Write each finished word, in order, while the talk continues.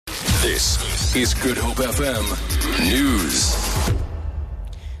This is Good Hope FM News.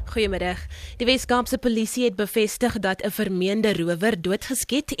 Goeiemiddag. Die Wes-Kaapse polisie het bevestig dat 'n vermeende rower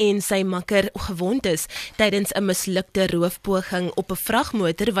doodgeskiet en sy makker gewond is tydens 'n mislukte roofpoging op 'n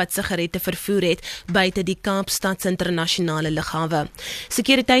vragmotor wat sigarette vervoer het buite die Kaapstadse Internasionale Lughawe.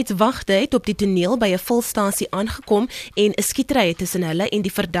 Sekuriteitswagte het op die toneel by 'n volstasie aangekom en 'n skietery het tussen hulle en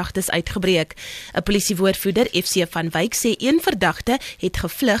die verdagtes uitgebreek. 'n Polisiewoordvoerder FC van Wyk sê een verdagte het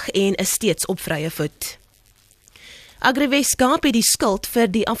gevlug en is steeds op vrye voet. Wes-Kaapse het die skuld vir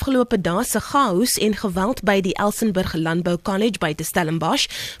die afgelope dae se chaos en geweld by die Elsenburg Landbou College buite Stellenbosch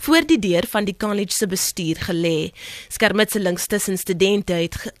voor die deur van die college se bestuur gelê. Skermutselings tussen studente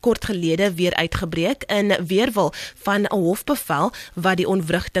het kort gelede weer uitgebreek in weerwil van 'n hofbevel wat die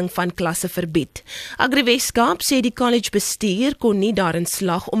ontwrigting van klasse verbied. Wes-Kaapse sê die college bestuur kon nie daarin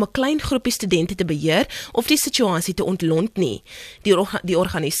slag om 'n klein groepie studente te beheer of die situasie te ontlont nie. Die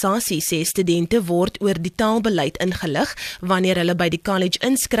organisasie sê studente word oor die taalbeleid ingelig wanneer hulle by die college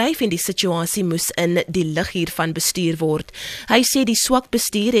inskryf en die situasie moes in die lig hiervan bestuur word. Hy sê die swak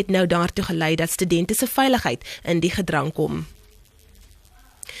bestuur het nou daartoe gelei dat studente se veiligheid in die gedrang kom.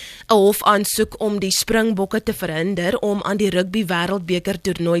 'n Hofaansoek om die Springbokke te verhinder om aan die rugby wêreldbeker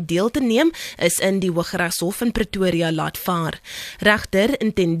toernooi deel te neem is in die Hooggeregshof in Pretoria laat vaar. Regter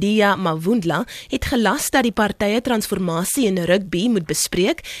Ntendia Mavundla het gelas dat die partye transformasie in rugby moet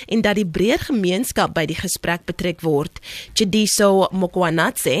bespreek en dat die breër gemeenskap by die gesprek betrek word. Chediso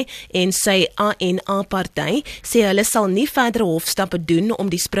Mokwanatse en sy ANA-party sê hulle sal nie verdere hofstappe doen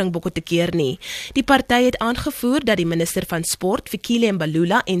om die Springbokke te keer nie. Die party het aangevoer dat die minister van sport, Fikile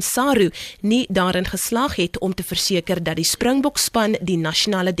Mbalula en Saru nie daarin geslaag het om te verseker dat die Springbokspan die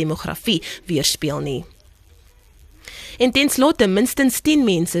nasionale demografie weerspieël nie. En ten slotte, minstens 10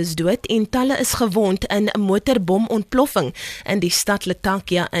 mense is dood en talle is gewond in 'n motorbomontploffing in die stad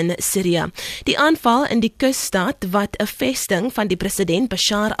Latakia in Syrië. Die aanval in die kusstad, wat 'n vesting van die president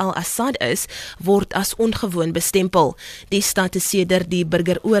Bashar al-Assad is, word as ongewoon bestempel. Die stad is sedert die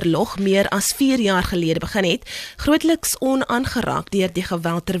burgeroorlog meer as 4 jaar gelede begin het, grootliks onaangeraak deur die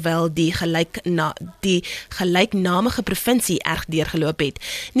geweld terwyl die gelyknamige provinsie erg deurgeloop het.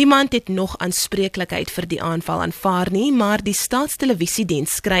 Niemand het nog aanspreeklikheid vir die aanval aanvaar nie, maar die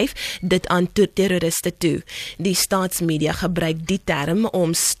staatstellevisiediens skryf dit aan terroriste toe. Die staatsmedia gebruik die term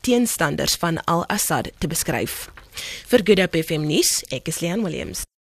om teenstanders van al-Assad te beskryf. Vir Good Hope FM nuus, ek is Leanne Williams.